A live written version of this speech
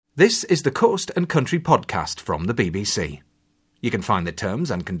This is the Coast and Country podcast from the BBC. You can find the terms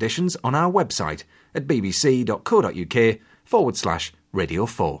and conditions on our website at bbc.co.uk/Radio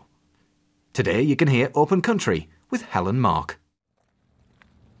 4. Today you can hear Open Country with Helen Mark.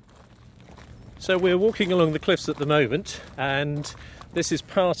 So we're walking along the cliffs at the moment, and this is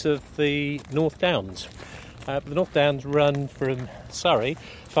part of the North Downs. The North Downs run from Surrey,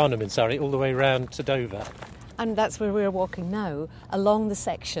 Farnham in Surrey, all the way round to Dover. And that's where we're walking now, along the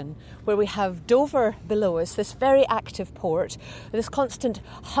section where we have Dover below us, this very active port, this constant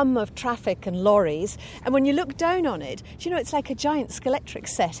hum of traffic and lorries. And when you look down on it, do you know, it's like a giant Skeletric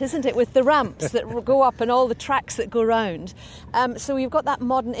set, isn't it, with the ramps that go up and all the tracks that go round. So we've got that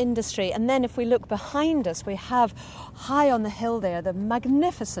modern industry. And then if we look behind us, we have high on the hill there, the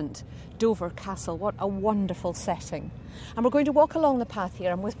magnificent Dover Castle. What a wonderful setting. And we're going to walk along the path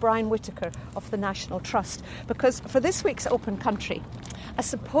here. I'm with Brian Whittaker of the National Trust, because for this week's Open Country, I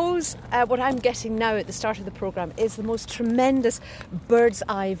suppose what I'm getting now at the start of the programme is the most tremendous bird's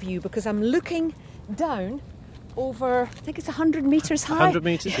eye view, because I'm looking down over, I think it's 100 metres high. 100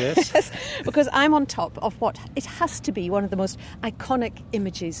 metres, yes. Because I'm on top of what it has to be one of the most iconic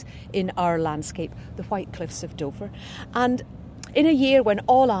images in our landscape, the White Cliffs of Dover. And in a year when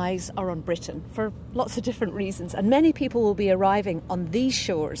all eyes are on Britain for lots of different reasons, and many people will be arriving on these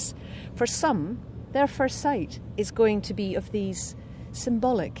shores, for some, their first sight is going to be of these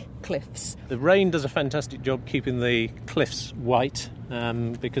symbolic cliffs. The rain does a fantastic job keeping the cliffs white,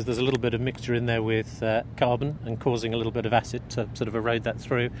 because there's a little bit of mixture in there with carbon and causing a little bit of acid to sort of erode that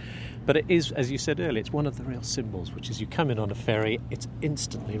through. But it is, as you said earlier, it's one of the real symbols, which is you come in on a ferry, it's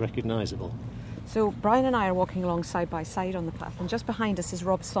instantly recognisable. So Brian and I are walking along side by side on the path, and just behind us is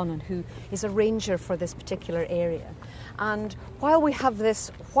Rob Sonnen, who is a ranger for this particular area. And while we have this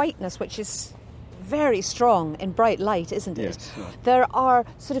whiteness, which is very strong in bright light, isn't it? Yes, right. There are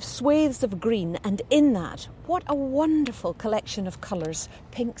sort of swathes of green, and in that, what a wonderful collection of colours.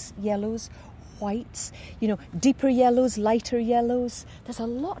 Pinks, yellows, whites, you know, deeper yellows, lighter yellows. There's a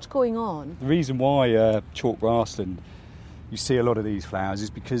lot going on. The reason why chalk grassland, you see a lot of these flowers, is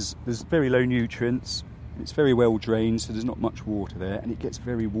because there's very low nutrients, it's very well drained, so there's not much water there, and it gets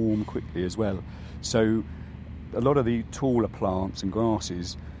very warm quickly as well. So a lot of the taller plants and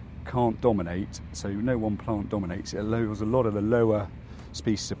grasses can't dominate, so no one plant dominates. It allows a lot of the lower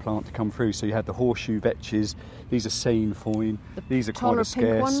species of plant to come through. So you have the horseshoe vetches, these are sainfoin, these are quite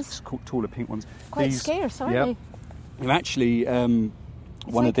scarce, taller pink ones. Quite scarce, aren't they? They're actually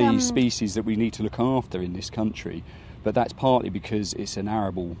one of the species that we need to look after in this country, but that's partly because it's an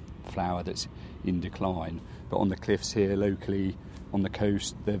arable flower that's in decline. But on the cliffs here locally, on the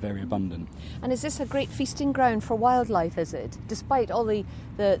coast, they're very abundant. And is this a great feasting ground for wildlife, is it? Despite all the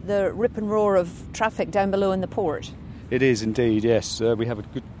rip and roar of traffic down below in the port? It is indeed, yes. We have a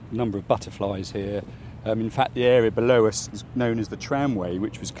good number of butterflies here. In fact, the area below us is known as the tramway,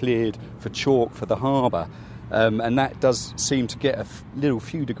 which was cleared for chalk for the harbour. And that does seem to get a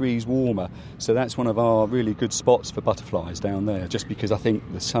few degrees warmer. So that's one of our really good spots for butterflies down there, just because I think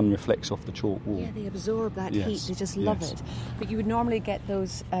the sun reflects off the chalk wall. Yeah, they absorb that heat, they just love it. But you would normally get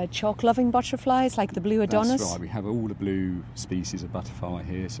those chalk-loving butterflies, like the blue Adonis? That's right, we have all the blue species of butterfly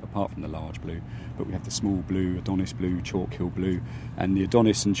here, so apart from the large blue. But we have the small blue, Adonis blue, chalk hill blue, and the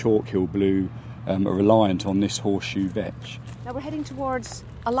Adonis and chalk hill blue are reliant on this horseshoe vetch. Now we're heading towards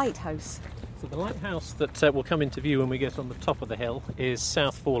a lighthouse. So the lighthouse that will come into view when we get on the top of the hill is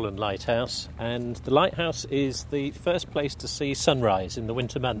South Foreland Lighthouse, and the lighthouse is the first place to see sunrise in the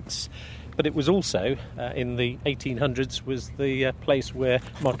winter months. But it was also, in the 1800s, was the place where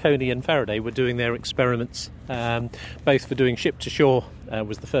Marconi and Faraday were doing their experiments, both for doing ship-to-shore.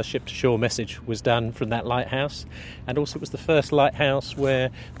 Was the first ship-to-shore message was done from that lighthouse, and also it was the first lighthouse where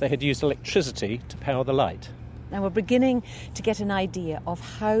they had used electricity to power the light. Now we're beginning to get an idea of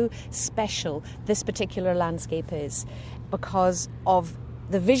how special this particular landscape is because of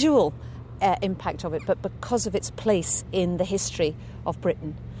the visual impact of it, but because of its place in the history of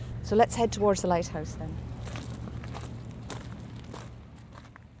Britain. So let's head towards the lighthouse then.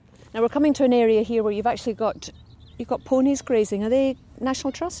 Now we're coming to an area here where you've got ponies grazing. Are they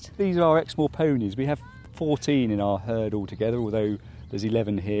National Trust? These are Exmoor ponies. We have 14 in our herd altogether, although there's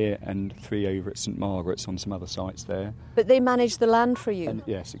 11 here and 3 over at St Margaret's on some other sites there. But they manage the land for you? And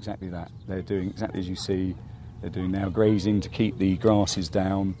yes, exactly that. They're doing exactly as you see. They're doing now grazing to keep the grasses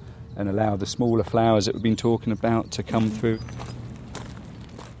down and allow the smaller flowers that we've been talking about to come through.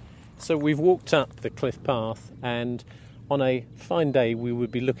 So we've walked up the cliff path, and On a fine day, we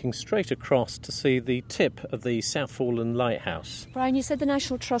would be looking straight across to see the tip of the Southforeland Lighthouse. Brian, you said the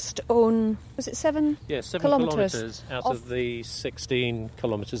National Trust own, was it 7 kilometres out of the 16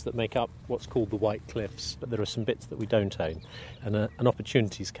 kilometres that make up what's called the White Cliffs. But there are some bits that we don't own. And an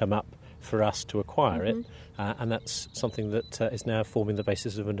opportunity's come up for us to acquire it. And that's something that is now forming the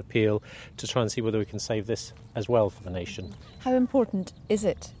basis of an appeal to try and see whether we can save this as well for the nation. How important is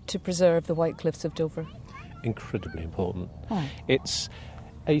it to preserve the White Cliffs of Dover? Incredibly important. Oh. It's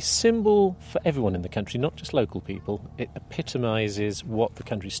a symbol for everyone in the country, not just local people. It epitomises what the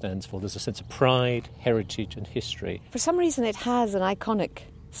country stands for. There's a sense of pride, heritage and history. For some reason it has an iconic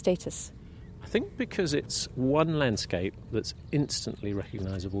status. I think because it's one landscape that's instantly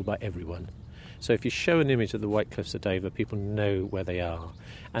recognisable by everyone. So if you show an image of the White Cliffs of Dover, people know where they are.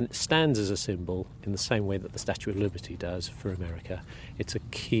 And it stands as a symbol in the same way that the Statue of Liberty does for America. It's a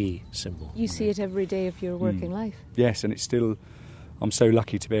key symbol. You see it every day of your working life. Yes, and it's still... I'm so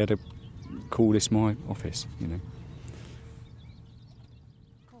lucky to be able to call this my office, you know.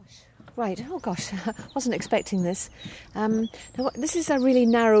 Right, oh gosh, I wasn't expecting this. Now, this is a really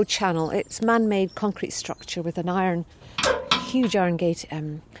narrow channel. It's man-made concrete structure with an huge iron gate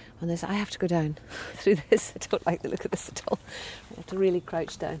on this. I have to go down through this. I don't like the look of this at all. I have to really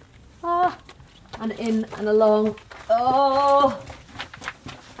crouch down. And in and along.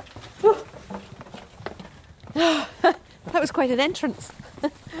 That was quite an entrance.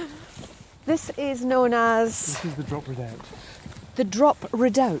 This is known as... This is the Drop Redoubt. The Drop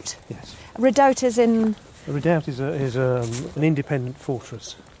Redoubt? Yes. Redoubt is in... A redoubt is an independent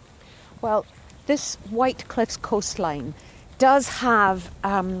fortress. Well, this White Cliffs coastline does have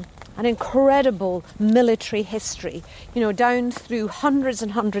an incredible military history, you know, down through hundreds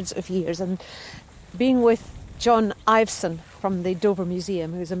and hundreds of years. And being with Jon Iveson from the Dover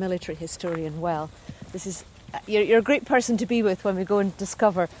Museum, who's a military historian, well, this is... You're a great person to be with when we go and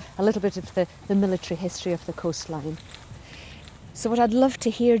discover a little bit of the military history of the coastline. So what I'd love to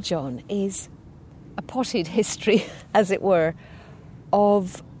hear, Jon, is a potted history, as it were,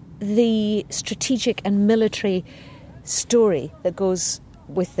 of the strategic and military story that goes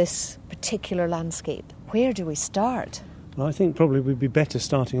with this particular landscape. Where do we start? Well, I think probably we'd be better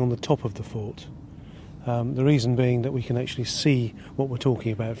starting on the top of the fort. The reason being that we can actually see what we're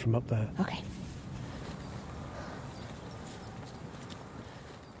talking about from up there. Okay.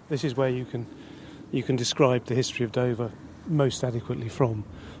 This is where you can describe the history of Dover most adequately from,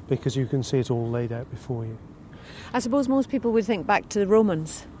 because you can see it all laid out before you. I suppose most people would think back to the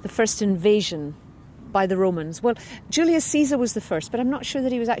Romans, the first invasion by the Romans. Well, Julius Caesar was the first, but I'm not sure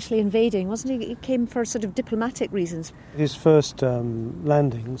that he was actually invading, wasn't he? He came for sort of diplomatic reasons. His first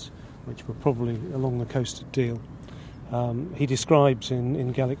landings, which were probably along the coast of Deal, he describes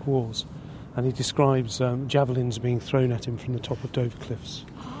in Gallic Wars, and he describes javelins being thrown at him from the top of Dover Cliffs.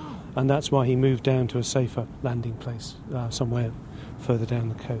 And that's why he moved down to a safer landing place somewhere further down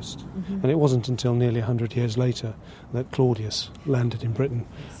the coast. Mm-hmm. And it wasn't until nearly 100 years later that Claudius landed in Britain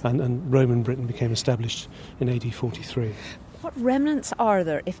and Roman Britain became established in AD 43. What remnants are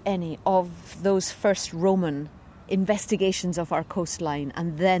there, if any, of those first Roman investigations of our coastline,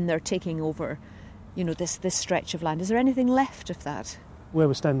 and then they're taking over, you know, this stretch of land? Is there anything left of that? Where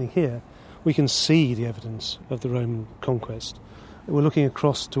we're standing here, we can see the evidence of the Roman conquest. We're looking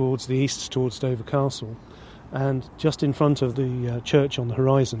across towards the east, towards Dover Castle, and just in front of the church on the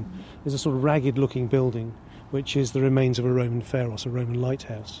horizon is a sort of ragged-looking building, which is the remains of a Roman pharos, a Roman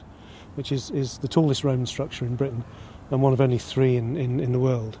lighthouse, which is the tallest Roman structure in Britain and one of only 3 in the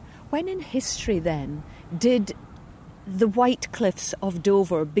world. When in history, then, did the White Cliffs of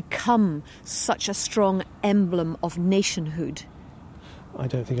Dover become such a strong emblem of nationhood? I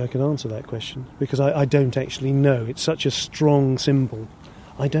don't think I can answer that question, because I don't actually know. It's such a strong symbol.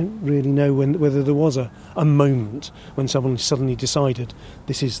 I don't really know whether there was a moment when someone suddenly decided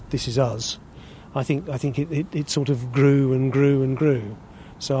this is us. I think it sort of grew and grew and grew.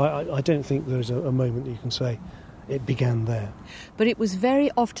 So I don't think there's a moment that you can say it began there. But it was very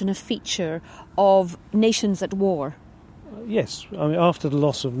often a feature of nations at war. Yes, I mean, after the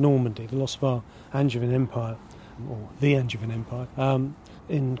loss of Normandy, the loss of our Angevin Empire, or the Angevin Empire,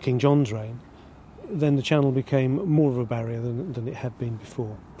 in King John's reign, then the Channel became more of a barrier than it had been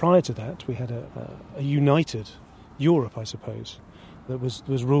before. Prior to that, we had a united Europe, I suppose, that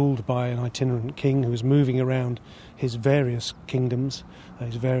was ruled by an itinerant king who was moving around his various kingdoms,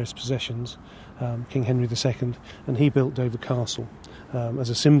 his various possessions, King Henry II, and he built Dover Castle as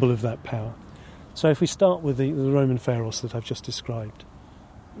a symbol of that power. So if we start with the Roman pharos that I've just described,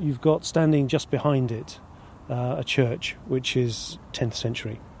 you've got standing just behind it a church which is 10th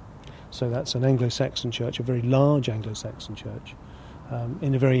century. So that's an Anglo-Saxon church, a very large Anglo-Saxon church,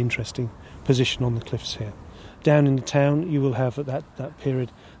 in a very interesting position on the cliffs here. Down in the town, you will have at that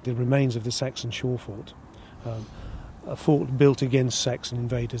period the remains of the Saxon shore fort, a fort built against Saxon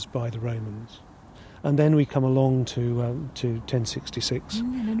invaders by the Romans. And then we come along to 1066, the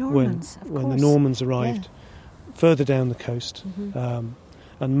Normans, when the Normans arrived further down the coast, and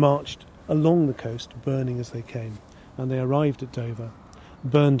marched along the coast, burning as they came. And they arrived at Dover,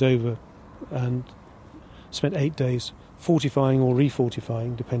 burned Dover, and spent 8 days fortifying or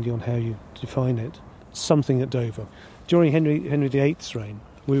refortifying, depending on how you define it, something at Dover. During Henry VIII's reign,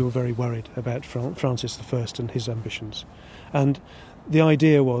 we were very worried about Francis I and his ambitions. And the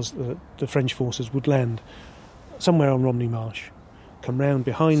idea was that the French forces would land somewhere on Romney Marsh, come round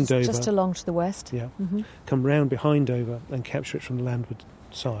behind Dover. Just along to the west? Yeah. Come round behind Dover and capture it from the landward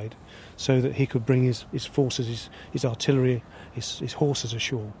side, so that he could bring his forces, his artillery, his horses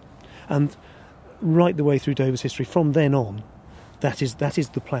ashore. And right the way through Dover's history, from then on, that is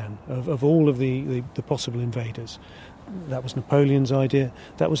the plan of all of the possible invaders. That was Napoleon's idea.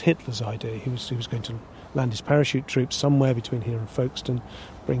 That was Hitler's idea. He was going to land his parachute troops somewhere between here and Folkestone,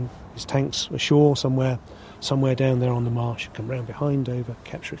 bring his tanks ashore somewhere down there on the marsh, come round behind Dover,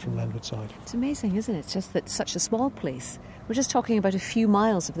 capture it from landward side. It's amazing, isn't it? It's just that such a small place, we're just talking about a few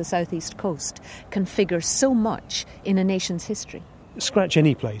miles of the southeast coast, can figure so much in a nation's history. Scratch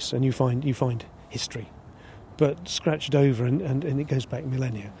any place and you find history. But scratch Dover and it goes back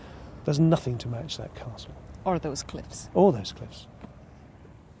millennia. There's nothing to match that castle. Or those cliffs. Or those cliffs.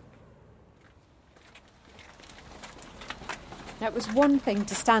 Now, it was one thing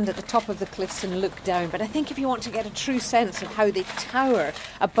to stand at the top of the cliffs and look down, but I think if you want to get a true sense of how they tower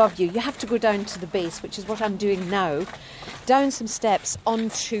above you, you have to go down to the base, which is what I'm doing now. Down some steps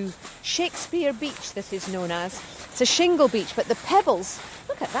onto Shakespeare Beach, this is known as. It's a shingle beach, but the pebbles,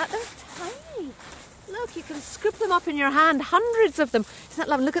 look at that, they're tiny. Look, you can scoop them up in your hand, hundreds of them. Isn't that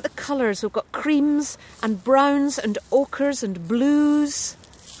lovely? Look at the colours. We've got creams and browns and ochres and blues.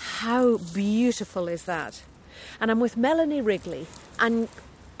 How beautiful is that? And I'm with Melanie Wrigley, and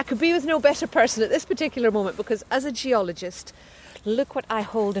I could be with no better person at this particular moment, because as a geologist, look what I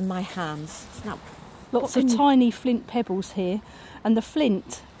hold in my hands. Now, lots of tiny flint pebbles here, and the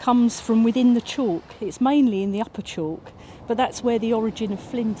flint comes from within the chalk. It's mainly in the upper chalk, but that's where the origin of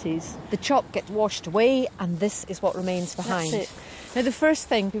flint is. The chalk gets washed away, and this is what remains behind. That's it. Now, the first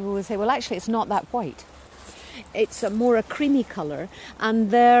thing people will say, well, actually, it's not that white. It's more a creamy colour,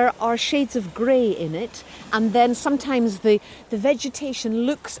 and there are shades of grey in it, and then sometimes the vegetation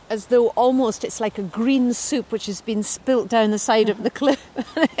looks as though almost it's like a green soup which has been spilt down the side of the cliff.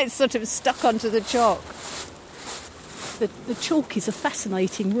 It's sort of stuck onto the chalk. The chalk is a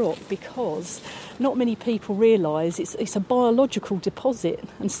fascinating rock because not many people realise it's a biological deposit,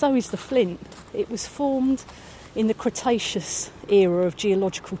 and so is the flint. It was formed in the Cretaceous era of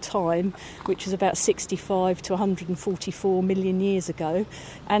geological time, which was about 65 to 144 million years ago.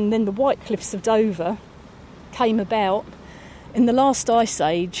 And then the White Cliffs of Dover came about. In the last ice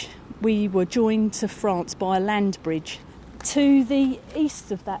age, we were joined to France by a land bridge. To the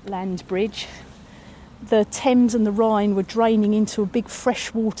east of that land bridge, the Thames and the Rhine were draining into a big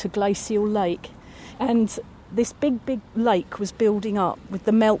freshwater glacial lake. And this big lake was building up with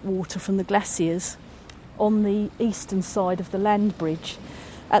the meltwater from the glaciers on the eastern side of the land bridge.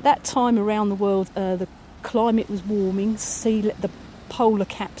 At that time around the world, the climate was warming, the polar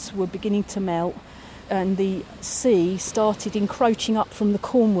caps were beginning to melt, and the sea started encroaching up from the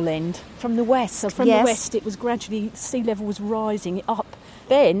Cornwall end. From the west, so from the west, it was gradually, sea level was rising up.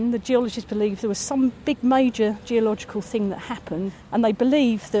 Then the geologists believed there was some big major geological thing that happened, and they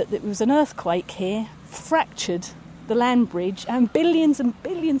believed that it was an earthquake here, fractured the land bridge, and billions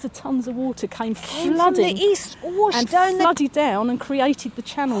of tons of water came flooding from the east, washed down flooded down and created the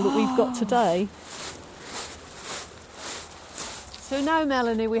channel that we've got today. So now,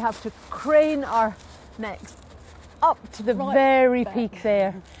 Melanie, we have to crane our necks up to the very peak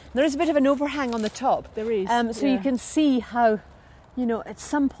there. There is a bit of an overhang on the top. There is. So you can see how, at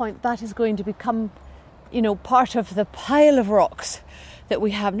some point that is going to become, part of the pile of rocks that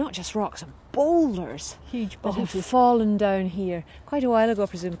we have, not just rocks, boulders, huge boulders that have fallen down here quite a while ago, I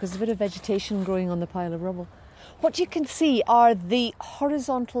presume, because there's a bit of vegetation growing on the pile of rubble. What you can see are the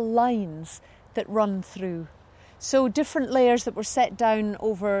horizontal lines that run through. So different layers that were set down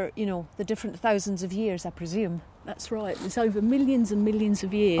over, the different thousands of years, I presume. That's right. It's over millions and millions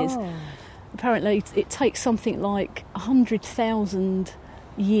of years. Oh. Apparently it takes something like 100,000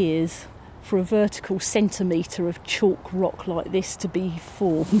 years for a vertical centimetre of chalk rock like this to be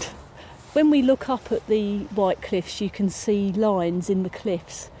formed. When we look up at the White Cliffs, you can see lines in the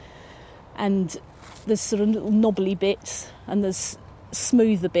cliffs. And there's sort of little knobbly bits and there's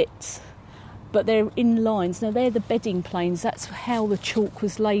smoother bits, but they're in lines. Now, they're the bedding planes. That's how the chalk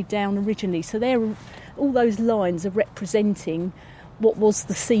was laid down originally. So all those lines are representing what was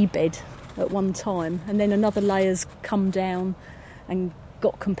the seabed at one time, and then another layer's come down and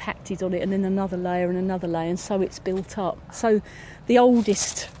got compacted on it, and then another layer, and so it's built up. So the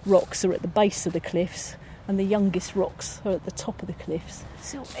oldest rocks are at the base of the cliffs, and the youngest rocks are at the top of the cliffs.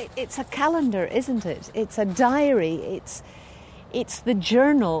 So it's a calendar, isn't it? It's a diary. It's the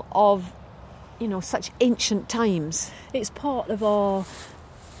journal of, such ancient times. It's part of our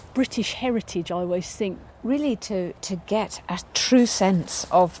British heritage, I always think. Really, to get a true sense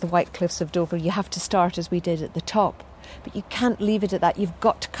of the White Cliffs of Dover, you have to start, as we did, at the top. But you can't leave it at that. You've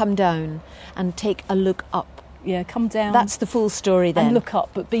got to come down and take a look up. Yeah, come down. That's the full story then. And look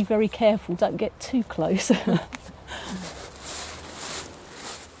up, but be very careful. Don't get too close.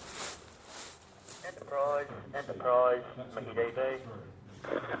 Enterprise, Mickey DB.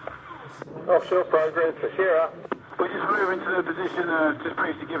 Offshore progress for Shearer. We'll just move into the position just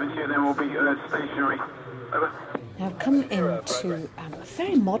previously given to you, then we'll be stationary. Over. Now I've come into a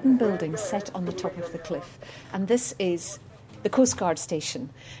very modern building set on the top of the cliff, and this is the Coastguard station.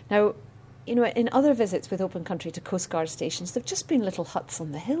 Now, in other visits with Open Country to Coastguard stations, they've just been little huts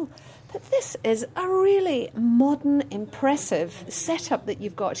on the hill. But this is a really modern, impressive setup that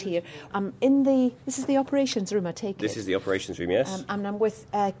you've got here. This is the operations room, I take it. This is the operations room, yes. And I'm with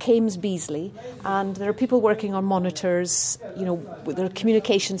Kaimes Beasley, and there are people working on monitors. There are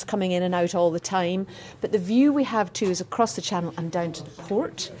communications coming in and out all the time. But the view we have too is across the channel and down to the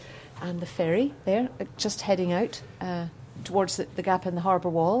port, and the ferry there, just heading out towards the gap in the harbour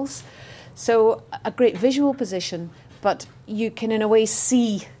walls. So a great visual position, but you can in a way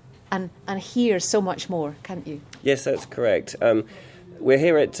see and hear so much more, can't you? Yes, that's correct. We're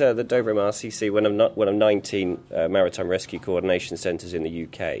here at the Dover MRCC, one of 19 maritime rescue coordination centres in the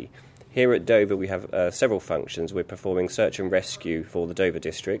UK. Here at Dover we have several functions. We're performing search and rescue for the Dover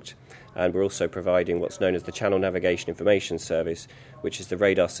district, and we're also providing what's known as the Channel Navigation Information Service, which is the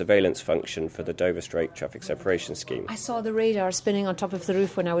radar surveillance function for the Dover Strait Traffic Separation Scheme. I saw the radar spinning on top of the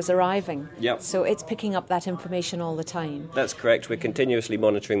roof when I was arriving. Yep. So it's picking up that information all the time. That's correct. We're continuously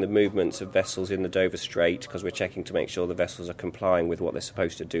monitoring the movements of vessels in the Dover Strait because we're checking to make sure the vessels are complying with what they're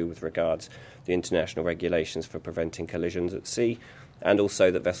supposed to do with regards to the international regulations for preventing collisions at sea, and also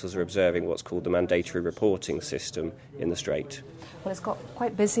that vessels are observing what's called the mandatory reporting system in the Strait. Well, it's got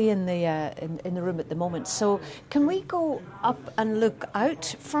quite busy in the room at the moment. So can we go up and look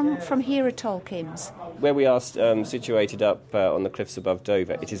out from here at all, Kaimes? Where we are situated up on the cliffs above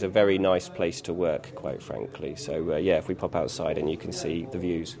Dover, it is a very nice place to work, quite frankly. So, if we pop outside and you can see the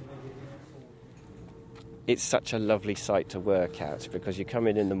views. It's such a lovely site to work at because you come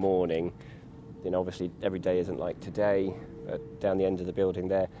in the morning, obviously every day isn't like today. Down the end of the building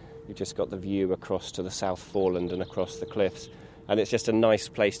there, you've just got the view across to the South Foreland and across the cliffs. And it's just a nice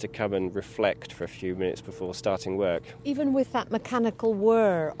place to come and reflect for a few minutes before starting work. Even with that mechanical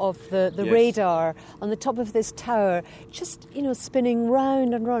whir of the Yes. radar on the top of this tower, just, spinning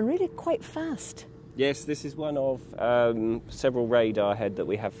round and round, really quite fast. Yes, this is one of several radar head that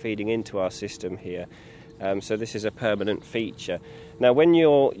we have feeding into our system here. So this is a permanent feature. Now, when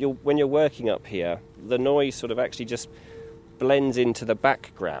you're working up here, the noise sort of actually just blends into the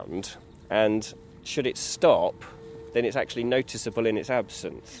background, and should it stop, then it's actually noticeable in its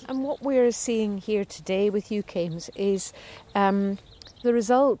absence. And what we're seeing here today with you, Kaimes, is the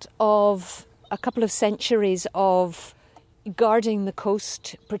result of a couple of centuries of guarding the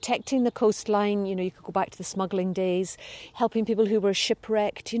coast, protecting the coastline. You could go back to the smuggling days, helping people who were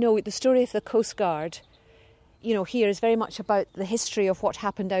shipwrecked. The story of the Coastguard, here is very much about the history of what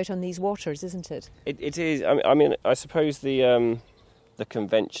happened out on these waters, isn't it? It is. I mean, I suppose the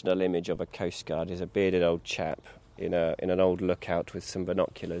conventional image of a coastguard is a bearded old chap in an old lookout with some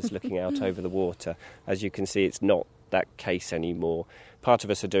binoculars looking out over the water. As you can see, it's not that case anymore. Part of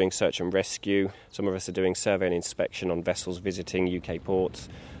us are doing search and rescue. Some of us are doing survey and inspection on vessels visiting UK ports.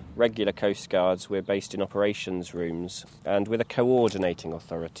 Regular coastguards, we're based in operations rooms and with a coordinating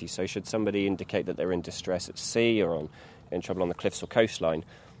authority. So should somebody indicate that they're in distress at sea or in trouble on the cliffs or coastline,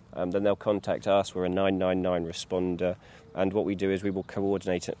 then they'll contact us. We're a 999 responder, and what we do is we will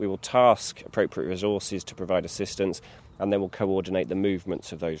coordinate it. We will task appropriate resources to provide assistance, and then we'll coordinate the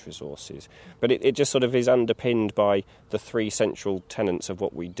movements of those resources. But it just sort of is underpinned by the three central tenets of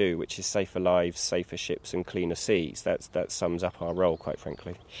what we do, which is safer lives, safer ships and cleaner seas. That sums up our role, quite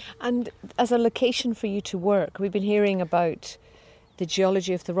frankly. And as a location for you to work, we've been hearing about the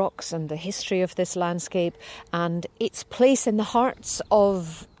geology of the rocks and the history of this landscape and its place in the hearts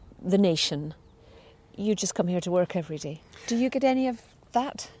of the nation, you just come here to work every day. Do you get any of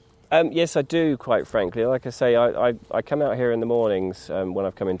that? Yes, I do, quite frankly. Like I say, I come out here in the mornings when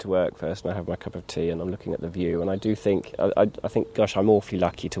I've come into work first, and I have my cup of tea and I'm looking at the view, and I do think, I think, gosh, I'm awfully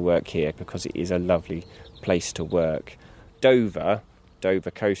lucky to work here because it is a lovely place to work. Dover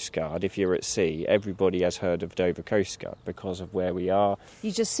Coastguard, if you're at sea, everybody has heard of Dover Coastguard because of where we are.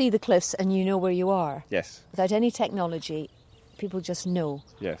 You just see the cliffs and you know where you are. Yes. Without any technology, people just know.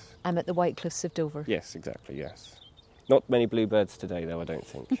 Yes. I'm at the White Cliffs of Dover. Yes, exactly, yes. Not many bluebirds today, though, I don't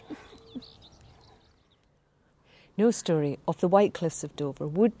think. No story of the White Cliffs of Dover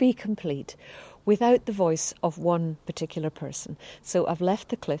would be complete without the voice of one particular person. So I've left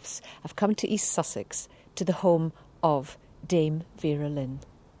the cliffs, I've come to East Sussex, to the home of Dame Vera Lynn.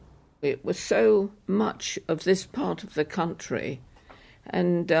 It was so much of this part of the country,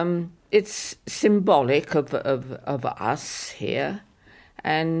 and it's symbolic of us here,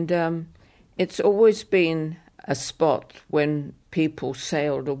 and it's always been a spot when people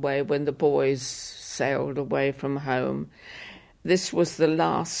sailed away, when the boys sailed away from home. This was the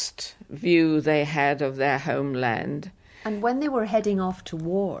last view they had of their homeland. And when they were heading off to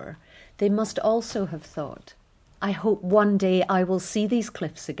war, they must also have thought, I hope one day I will see these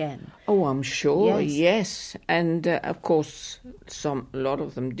cliffs again. Oh, I'm sure, yes. And, of course, a lot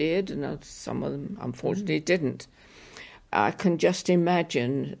of them did, and some of them, unfortunately, didn't. I can just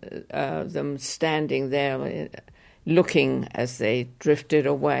imagine them standing there looking as they drifted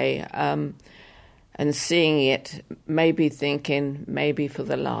away and seeing it, maybe thinking, maybe for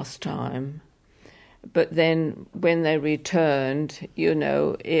the last time. But then when they returned,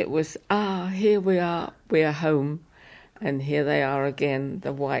 it was, here we are home. And here they are again,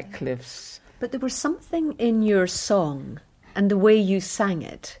 the White Cliffs. But there was something in your song and the way you sang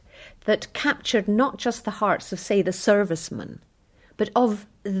it that captured not just the hearts of, say, the servicemen, but of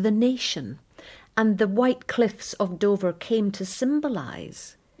the nation. And the White Cliffs of Dover came to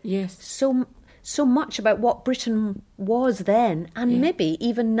symbolise so much about what Britain was then and maybe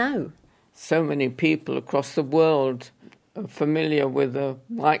even now. So many people across the world are familiar with the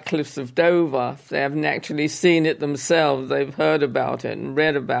White Cliffs of Dover. They haven't actually seen it themselves. They've heard about it and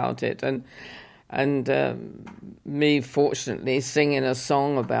read about it. And me, fortunately, singing a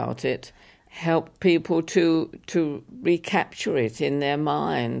song about it helped people to recapture it in their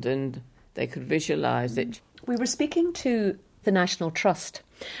mind, and they could visualise it. We were speaking to the National Trust,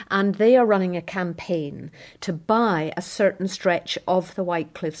 and they are running a campaign to buy a certain stretch of the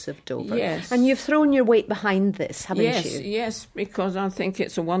White Cliffs of Dover. Yes. And you've thrown your weight behind this, haven't you? Yes, because I think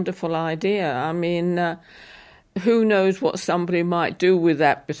it's a wonderful idea. I mean, who knows what somebody might do with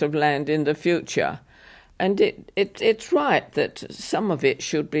that bit of land in the future. And it's right that some of it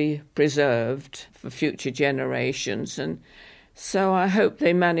should be preserved for future generations. And so I hope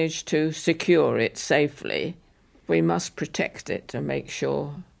they manage to secure it safely. We must protect it and make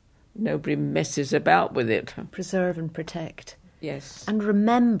sure nobody messes about with it. Preserve and protect. Yes. And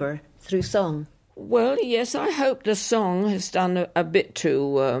remember through song. Well, yes, I hope the song has done a bit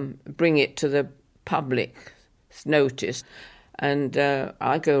to bring it to the public's notice. And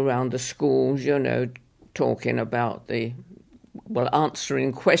I go around the schools, talking about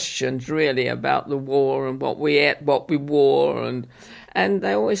answering questions really about the war and what we ate, what we wore, and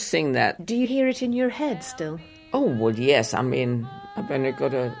they always sing that. Do you hear it in your head still? Oh, well, yes. I mean, I've only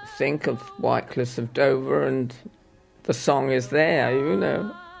got to think of White Cliffs of Dover and the song is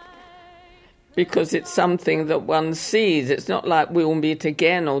there, because it's something that one sees. It's not like we'll meet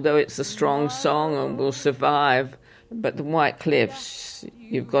again, although it's a strong song and we'll survive. But the White Cliffs,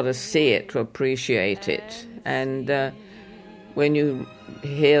 you've got to see it to appreciate it. And when you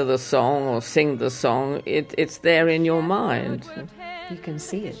hear the song or sing the song, it's there in your mind. You can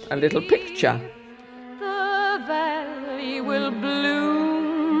see it. A little picture. The valley will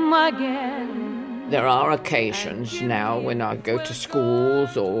bloom again. There are occasions now when I go to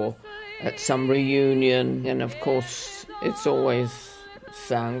schools or at some reunion, and of course it's always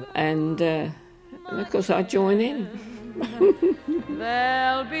sung. And of course I join in.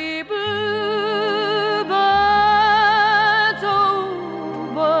 There'll be bluebirds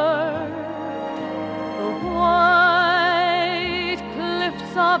over the White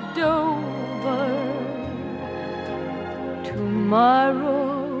Cliffs of Dover.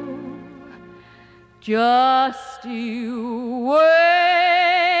 Tomorrow, just you wait.